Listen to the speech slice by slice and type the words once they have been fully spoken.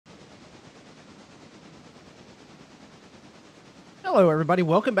Hello, everybody.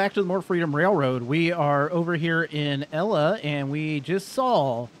 Welcome back to the More Freedom Railroad. We are over here in Ella, and we just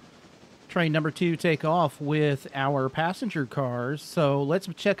saw train number 2 take off with our passenger cars. So let's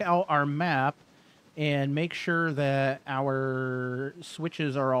check out our map and make sure that our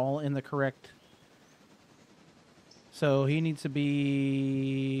switches are all in the correct. So he needs to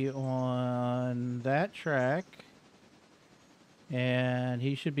be on that track, and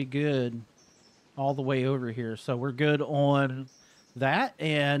he should be good all the way over here. So we're good on that,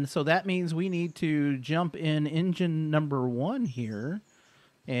 and so that means we need to jump in engine number 1 here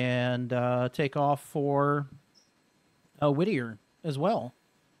and take off for Whittier as well.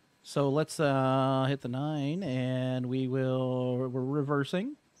 So let's hit the 9, and we're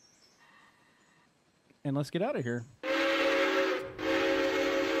reversing, and let's get out of here.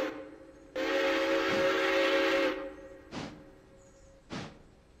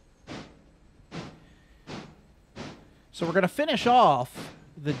 So we're going to finish off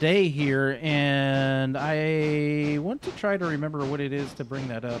the day here, and I want to try to remember what it is to bring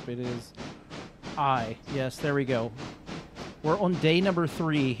that up. It is I. Yes, there we go. We're on day number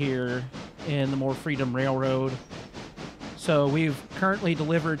 3 here in the More Freedom Railroad. So we've currently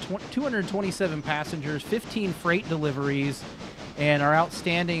delivered 227 passengers, 15 freight deliveries, and our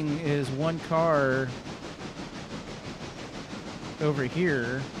outstanding is 1 car over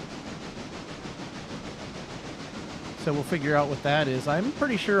here. So we'll figure out what that is. I'm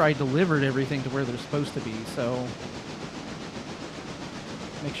pretty sure I delivered everything to where they're supposed to be, so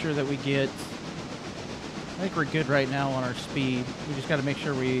make sure that we get... I think we're good right now on our speed. We just got to make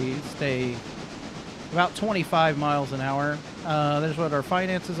sure we stay about 25 miles an hour. There's what our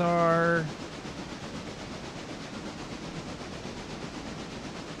finances are.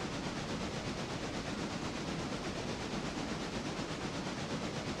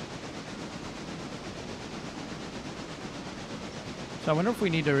 So I wonder if we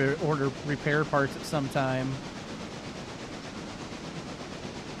need to order repair parts at some time.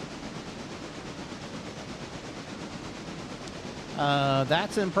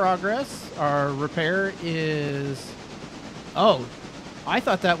 That's in progress. Our repair is... Oh, I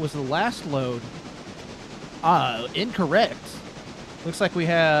thought that was the last load. Incorrect. Looks like we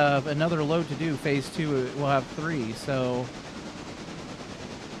have another load to do. Phase 2, we'll have 3, so...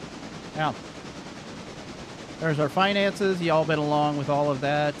 Yeah. There's our finances. Y'all been along with all of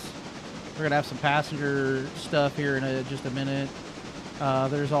that. We're going to have some passenger stuff here in just a minute.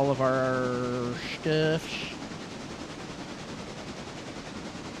 There's all of our stuff.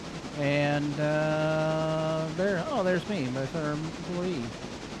 And there's me, my third employee.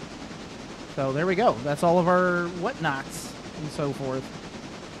 So there we go. That's all of our whatnots and so forth.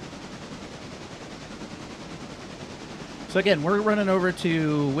 So again, we're running over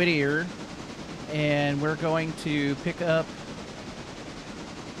to Whittier, and we're going to pick up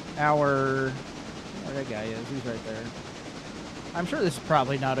our... Where that guy is, he's right there. I'm sure this is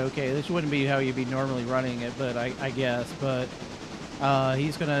probably not okay. This wouldn't be how you'd be normally running it, but I guess. But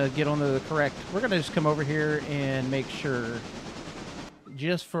he's going to get onto the correct... We're going to just come over here and make sure,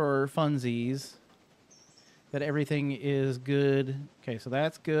 just for funsies, that everything is good. Okay, so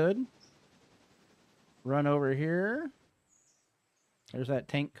that's good. Run over here. There's that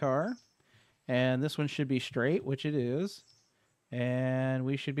tank car. And this one should be straight, which it is. And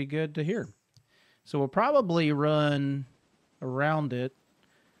we should be good to here. So we'll probably run around it.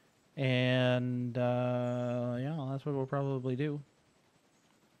 And, yeah, that's what we'll probably do.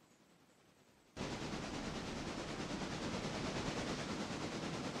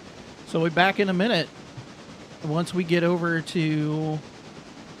 So we'll be back in a minute once we get over to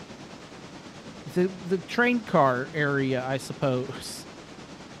the train car area, I suppose.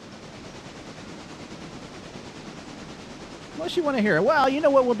 Unless you want to hear it. Well, you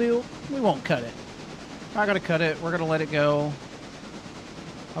know what we'll do? We won't cut it. Not going to cut it. We're going to let it go.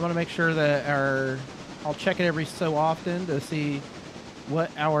 I'm going to make sure that I'll check it every so often to see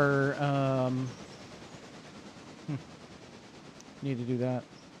what our... Need to do that.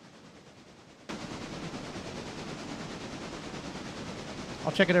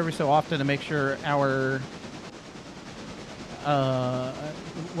 I'll check it every so often to make sure our...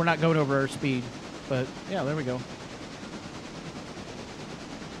 we're not going over our speed. But, yeah, there we go.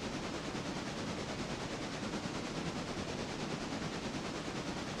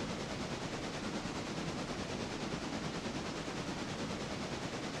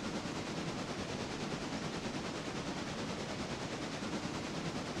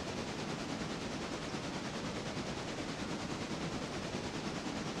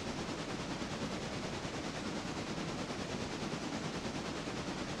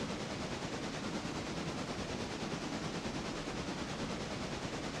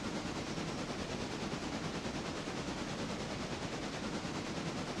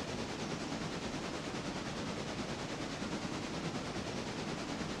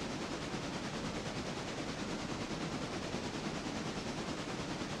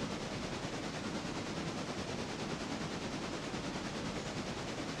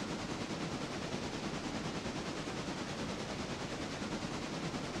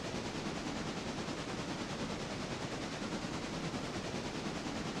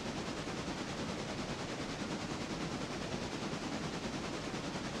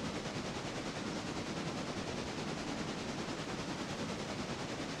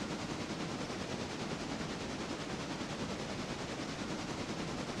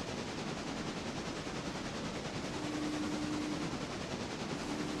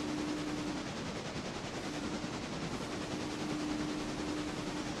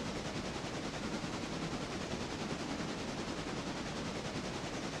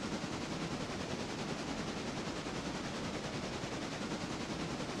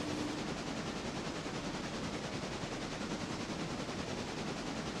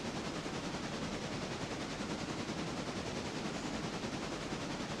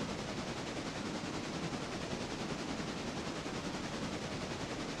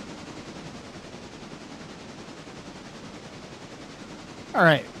 All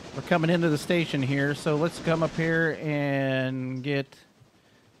right, we're coming into the station here, so let's come up here and get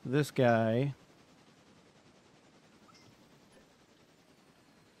this guy.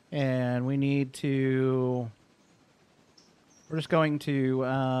 And we need to... We're just going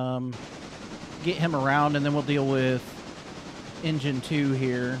to get him around, and then we'll deal with engine 2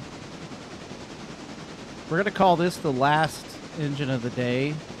 here. We're going to call this the last engine of the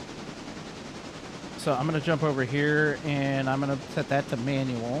day. So I'm going to jump over here, and I'm going to set that to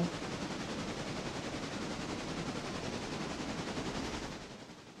manual.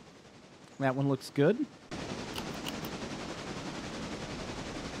 That one looks good.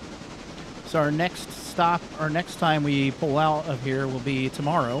 So our next stop, or next time we pull out of here will be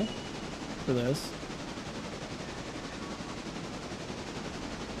tomorrow for this.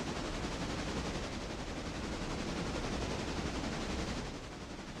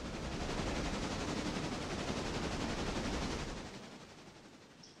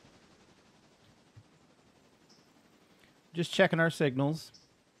 Just checking our signals.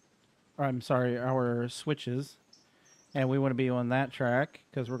 Or I'm sorry, our switches. And we want to be on that track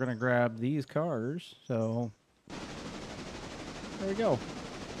because we're going to grab these cars. So there we go.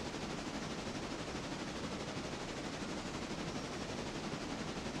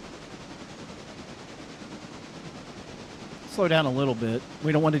 Slow down a little bit.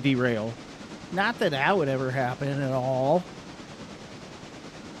 We don't want to derail. Not that that would ever happen at all.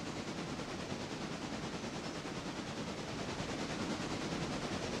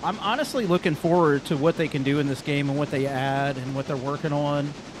 I'm honestly looking forward to what they can do in this game and what they add and what they're working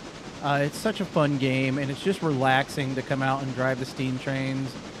on. It's such a fun game, and it's just relaxing to come out and drive the steam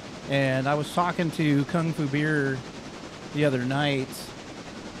trains. And I was talking to Kung Fu Beer the other night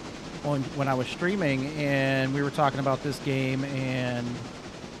when I was streaming, and we were talking about this game and,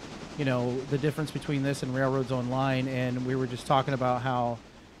 you know, the difference between this and Railroads Online, and we were just talking about how,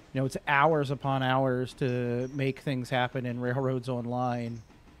 you know, it's hours upon hours to make things happen in Railroads Online.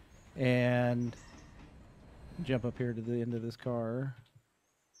 And jump up here to the end of this car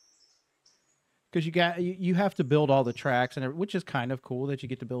because you have to build all the tracks, and which is kind of cool that you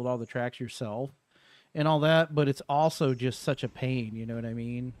get to build all the tracks yourself and all that, but it's also just such a pain, you know what I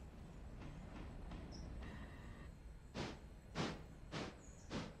mean?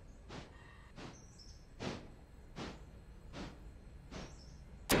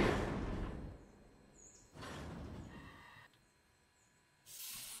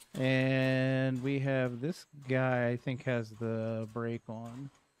 And we have this guy, I think, has the brake on.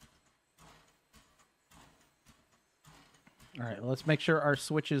 All right, let's make sure our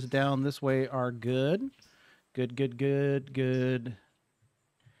switches down this way are good. Good, good, good, good.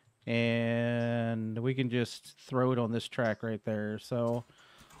 And we can just throw it on this track right there. So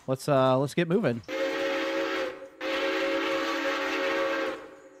let's get moving.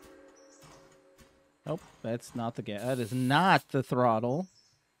 Nope, that's not the gas. That is not the throttle.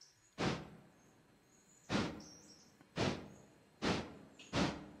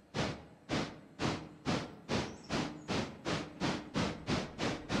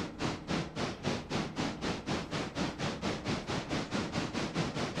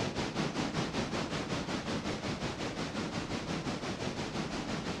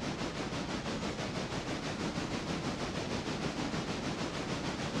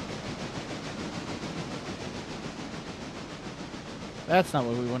 That's not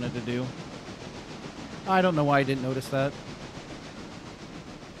what we wanted to do. I don't know why I didn't notice that.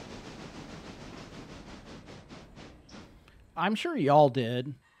 I'm sure y'all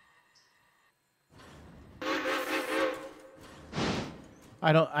did.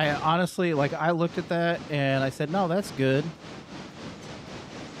 I honestly, like, I looked at that and I said, no, that's good.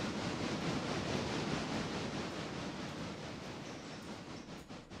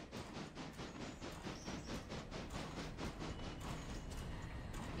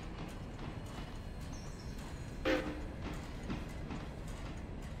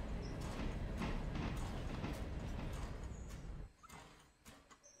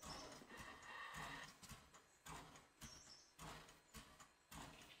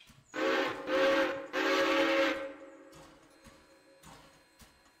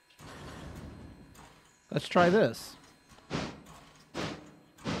 Let's try this.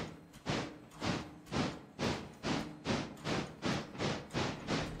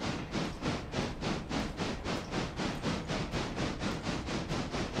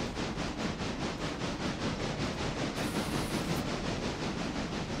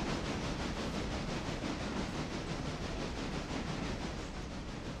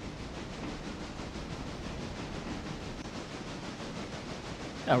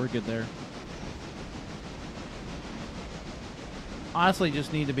 Yeah, we're good there. honestly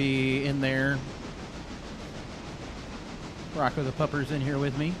just need to be in there. Rocco the Pupper's in here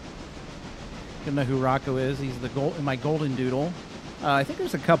with me. You know who Rocco is. He's my golden doodle. I think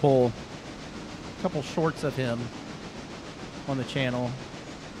there's a couple shorts of him on the channel.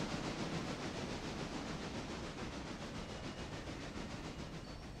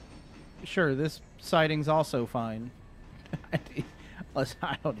 Sure, this sighting's also fine.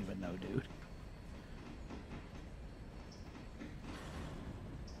 I don't even know, dude.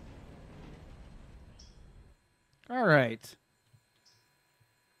 All right.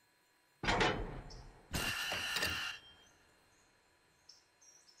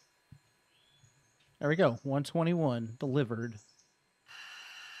 There we go. 121 delivered.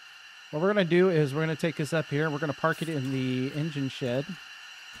 What we're going to do is we're going to take this up here. We're going to park it in the engine shed.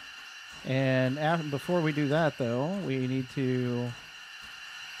 And before we do that, though, we need to...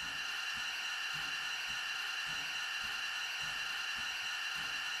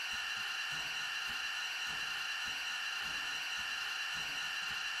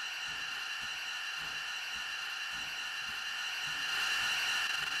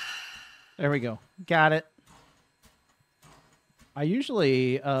 There we go. Got it. I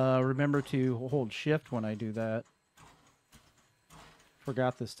usually remember to hold shift when I do that.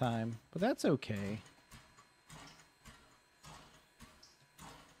 Forgot this time, but that's okay.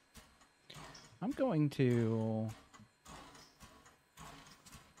 I'm going to...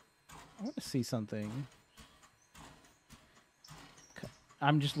 I want to see something.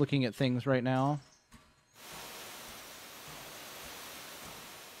 I'm just looking at things right now.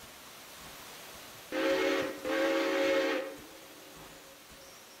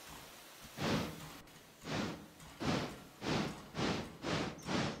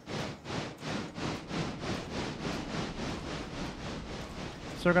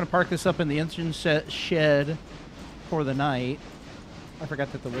 So we're going to park this up in the engine shed for the night. I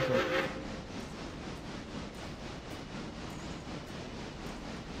forgot that the whistle.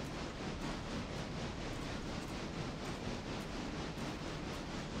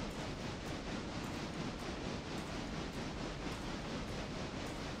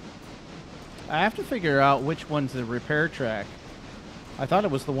 I have to figure out which one's the repair track. I thought it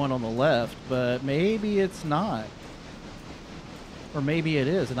was the one on the left, but maybe it's not. Or maybe it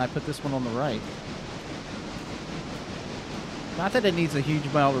is, and I put this one on the right. Not that it needs a huge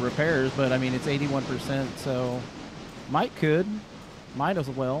amount of repairs, but I mean, it's 81%, so might as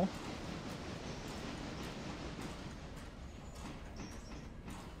well.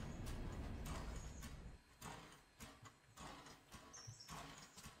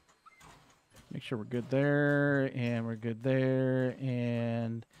 Make sure we're good there, and we're good there,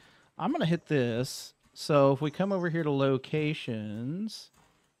 and I'm going to hit this. So if we come over here to locations,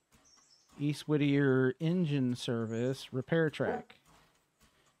 East Whittier engine service, repair track,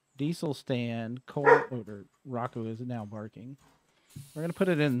 diesel stand, coal odor. Rocco is now barking. We're going to put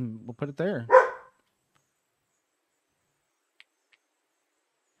it in, we'll put it there.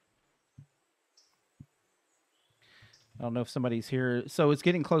 I don't know if somebody's here. So it's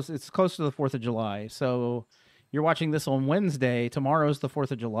getting close. It's close to the 4th of July. So you're watching this on Wednesday. Tomorrow's the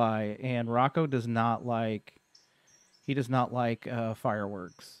 4th of July, and Rocco does not like. He does not like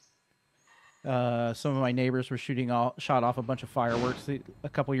fireworks. Some of my neighbors were shot off a bunch of fireworks a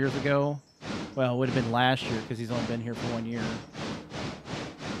couple years ago. Well, it would have been last year because he's only been here for 1 year.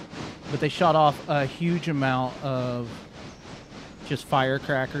 But they shot off a huge amount of just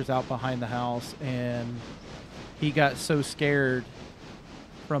firecrackers out behind the house, and he got so scared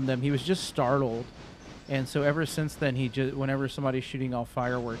from them. He was just startled. And so ever since then, whenever somebody's shooting off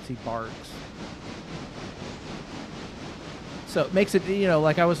fireworks, he barks. So it makes it,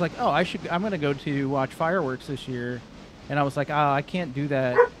 like I was like, oh, I'm going to go to watch fireworks this year. And I was like, I can't do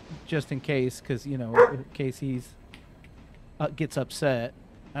that just in case, because, in case he's gets upset.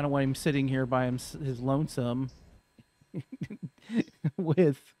 I don't want him sitting here by his lonesome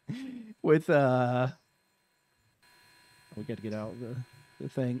with we got to get out the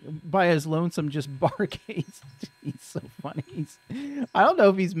thing. By his lonesome just barking. He's so funny. I don't know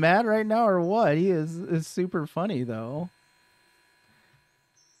if he's mad right now or what. He is super funny though.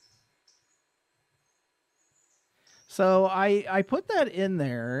 So I put that in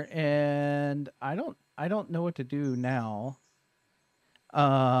there, and I don't know what to do now.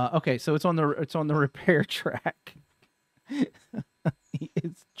 Okay, so it's on the repair track.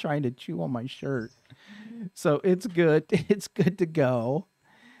 It's trying to chew on my shirt. So it's good. It's good to go.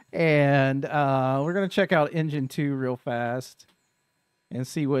 And we're going to check out engine 2 real fast and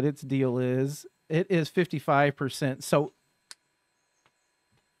see what its deal is. It is 55%. So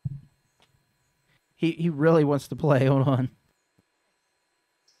he really wants to play. Hold on.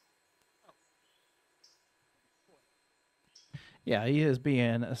 Yeah, he is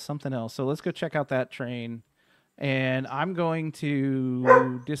being something else. So let's go check out that train. And I'm going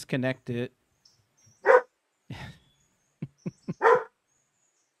to disconnect it.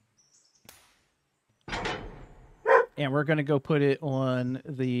 And we're going to go put it on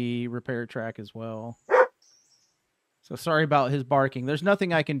the repair track as well. So sorry about his barking. There's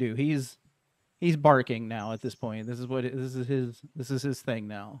nothing I can do. He's barking now at this point. This is his thing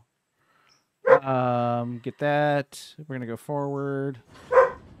now. Get that. We're going to go forward.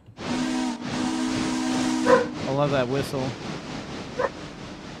 I love that whistle.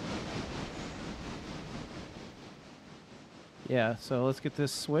 Yeah, so let's get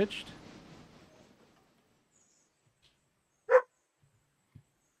this switched.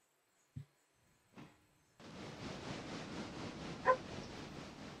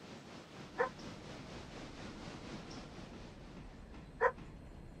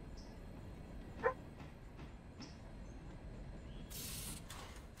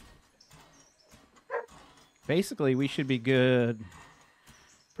 Basically, we should be good.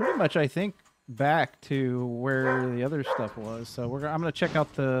 Pretty much, I think, back to where the other stuff was. So I'm going to check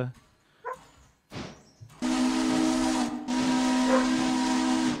out the...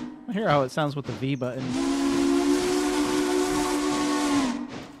 I hear how it sounds with the V button.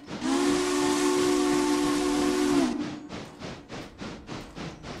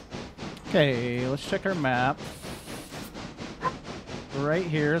 Okay, let's check our map. Right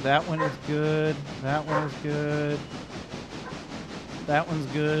here, that one is good. That one is good. That one's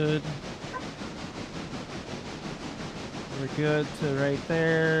good. We're good to right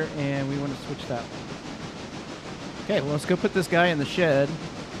there, and we want to switch that one. Okay, well, let's go put this guy in the shed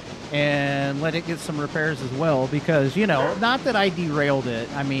and let it get some repairs as well, because, you know, not that I derailed it.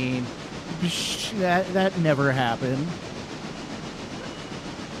 I mean, that never happened.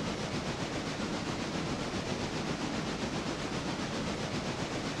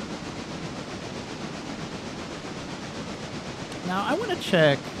 Now, I want to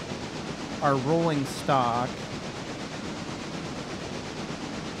check our rolling stock.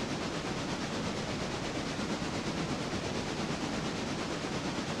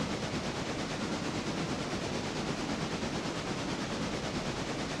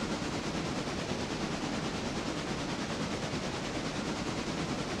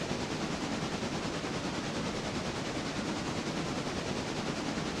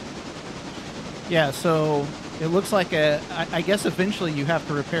 Yeah, so it looks like I guess eventually you have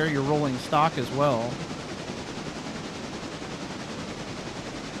to repair your rolling stock as well.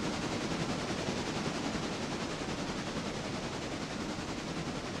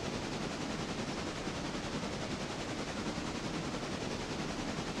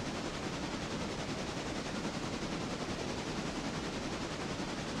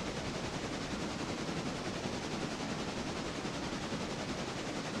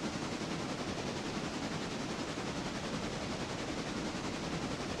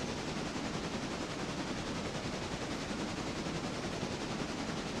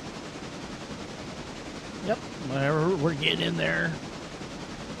 Yep, whatever, we're getting in there.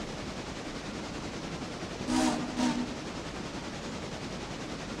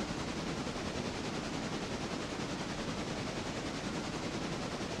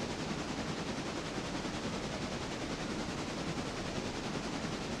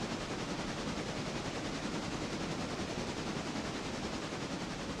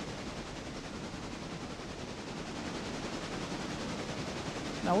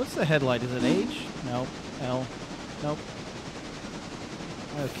 Now, what's the headlight? Is it H? Nope. L? Nope.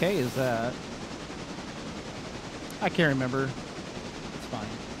 Okay, is that? I can't remember. It's fine.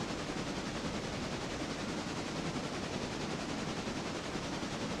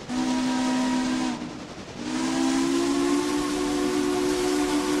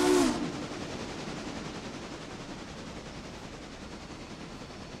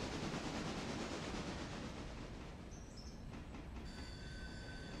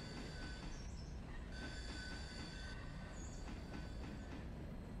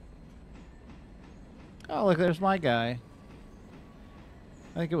 Oh, look, there's my guy.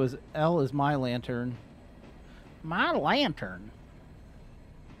 I think it was L is my lantern. My lantern.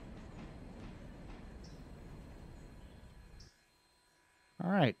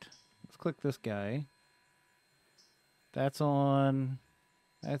 All right. Let's click this guy. That's on.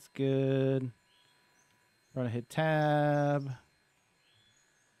 That's good. We're going to hit tab.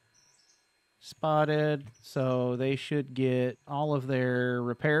 Spotted. So they should get all of their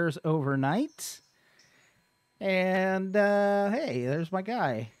repairs overnight. And, hey, there's my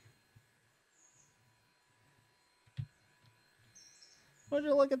guy. Would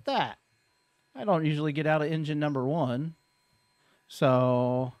you look at that? I don't usually get out of engine number 1.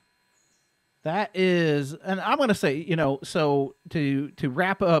 So that is, and I'm going to say, so to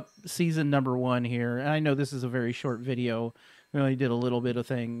wrap up season number 1 here, and I know this is a very short video. We only did a little bit of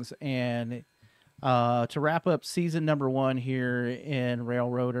things, and to wrap up season number 1 here in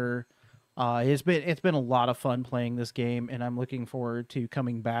Railroader, it's been a lot of fun playing this game, and I'm looking forward to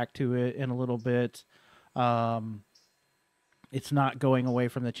coming back to it in a little bit. It's not going away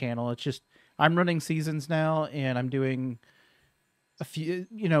from the channel. It's just I'm running seasons now, and I'm doing a few,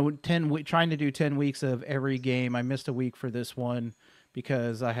 10 trying to do 10 weeks of every game. I missed a week for this one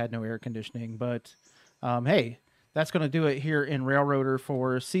because I had no air conditioning, but hey, that's going to do it here in Railroader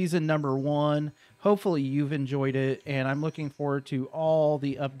for season number 1. Hopefully you've enjoyed it, and I'm looking forward to all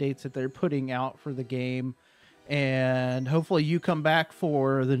the updates that they're putting out for the game, and hopefully you come back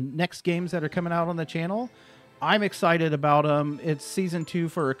for the next games that are coming out on the channel. I'm excited about them. It's season 2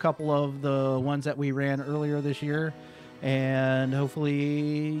 for a couple of the ones that we ran earlier this year, and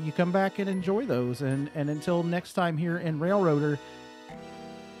hopefully you come back and enjoy those. And until next time here in Railroader,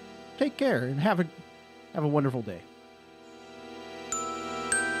 take care and have a wonderful day.